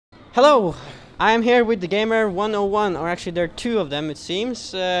Hello, I am here with the TheGamer101, or actually there are two of them it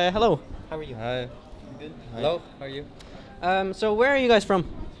seems. Hello, how are you? Hi. Good. Hi. Hello, how are you? So where are you guys from?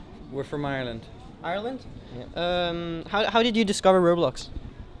 We're from Ireland. Ireland? Yeah. How did you discover Roblox?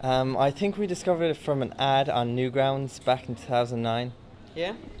 I think we discovered it from an ad on Newgrounds back in 2009.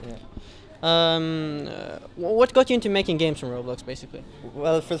 Yeah? Yeah. What got you into making games from Roblox, basically?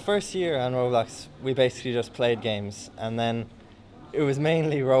 Well, for the first year on Roblox, we basically just played games, and then it was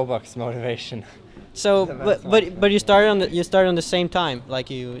mainly Roblox motivation. So, That's but you started on the same time, like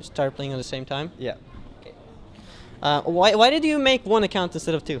you started playing on the same time. Yeah. Why did you make one account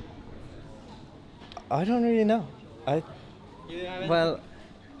instead of two? I don't really know. Well,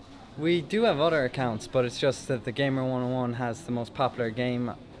 we do have other accounts, but it's just that the Gamer101 has the most popular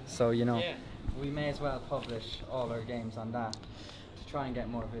game, so you know, we may as well publish all our games on that to try and get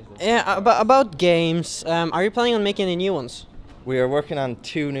more visits. Yeah, about games, are you planning on making any new ones? We are working on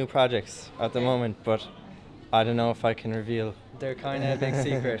 2 new projects at the moment, but I don't know if I can reveal. They're kind of a big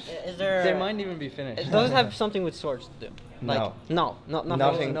secret. Is there? They might even be finished. Does it have something with swords to do? No.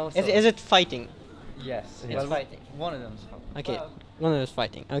 Nothing. No Is it fighting? Yes. It's fighting. One of them's Okay, well, one of those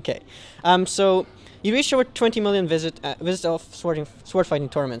fighting. Okay, so you reached over 20 million visits of sword fighting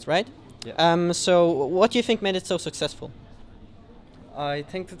tournaments, right? Yeah. So what do you think made it so successful? I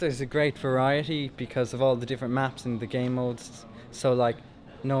think that there's a great variety because of all the different maps and the game modes. So like,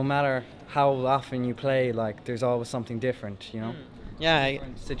 no matter how often you play, like there's always something different, you know. Yeah.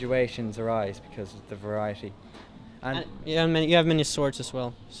 Different situations arise because of the variety. And You have many swords as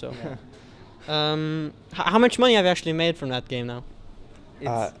well. So, how much money have you actually made from that game now?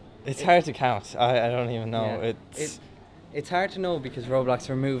 It's hard to count. I don't even know. Yeah. It's hard to know because Roblox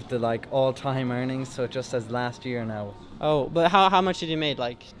removed the like all-time earnings, so it just says last year now. Oh, but how much did you made?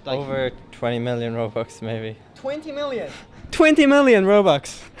 Like over 20 million Robux, maybe. 20 million. 20 million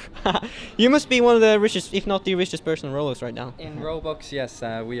Robux. You must be one of the richest, if not the richest person in Roblox right now. In Robux, yes,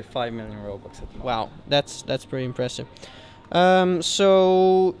 we have 5 million Robux at the moment. Wow, that's pretty impressive.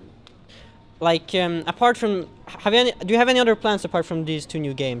 So, like, apart from, do you have any other plans apart from these 2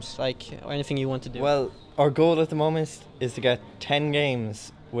 new games, like, or anything you want to do? Well, our goal at the moment is to get 10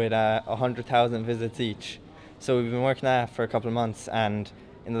 games with 100,000 visits each. So we've been working on that for a couple of months, and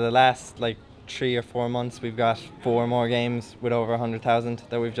in the last like 3 or 4 months, we've got 4 more games with over 100,000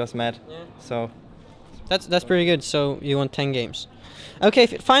 that we've just made. Yeah. So that's pretty good. So you want 10 games. Okay,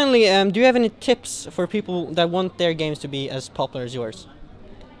 finally, do you have any tips for people that want their games to be as popular as yours?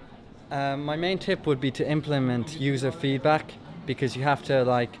 My main tip would be to implement user feedback, because you have to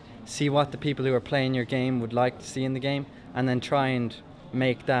like see what the people who are playing your game would like to see in the game, and then try and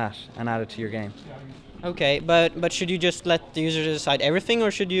make that and add it to your game. Okay, but should you just let the user decide everything,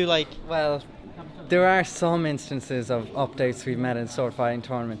 or should you like? Well, there are some instances of updates we've made in Sword Fighting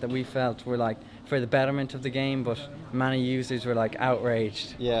Tournament that we felt were like for the betterment of the game, but many users were like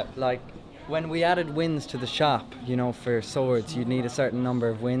outraged. yeah. Like when we added wins to the shop, you know, for swords, you'd need a certain number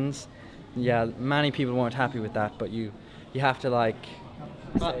of wins. Yeah, many people weren't happy with that, but you have to like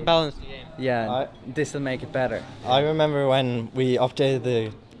Balance the game. yeah, this will make it better. I remember when we updated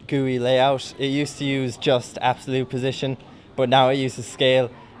the GUI layout, it used to use just absolute position, but now it uses scale,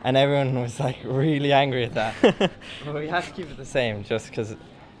 and everyone was like really angry at that. But we have to keep it the same, just because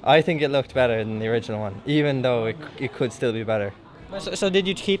I think it looked better than the original one, even though it could still be better. So did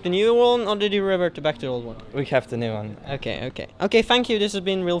you keep the new one, or did you revert back to the old one? We kept the new one. Okay, thank you. This has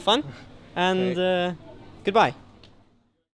been real fun, and goodbye.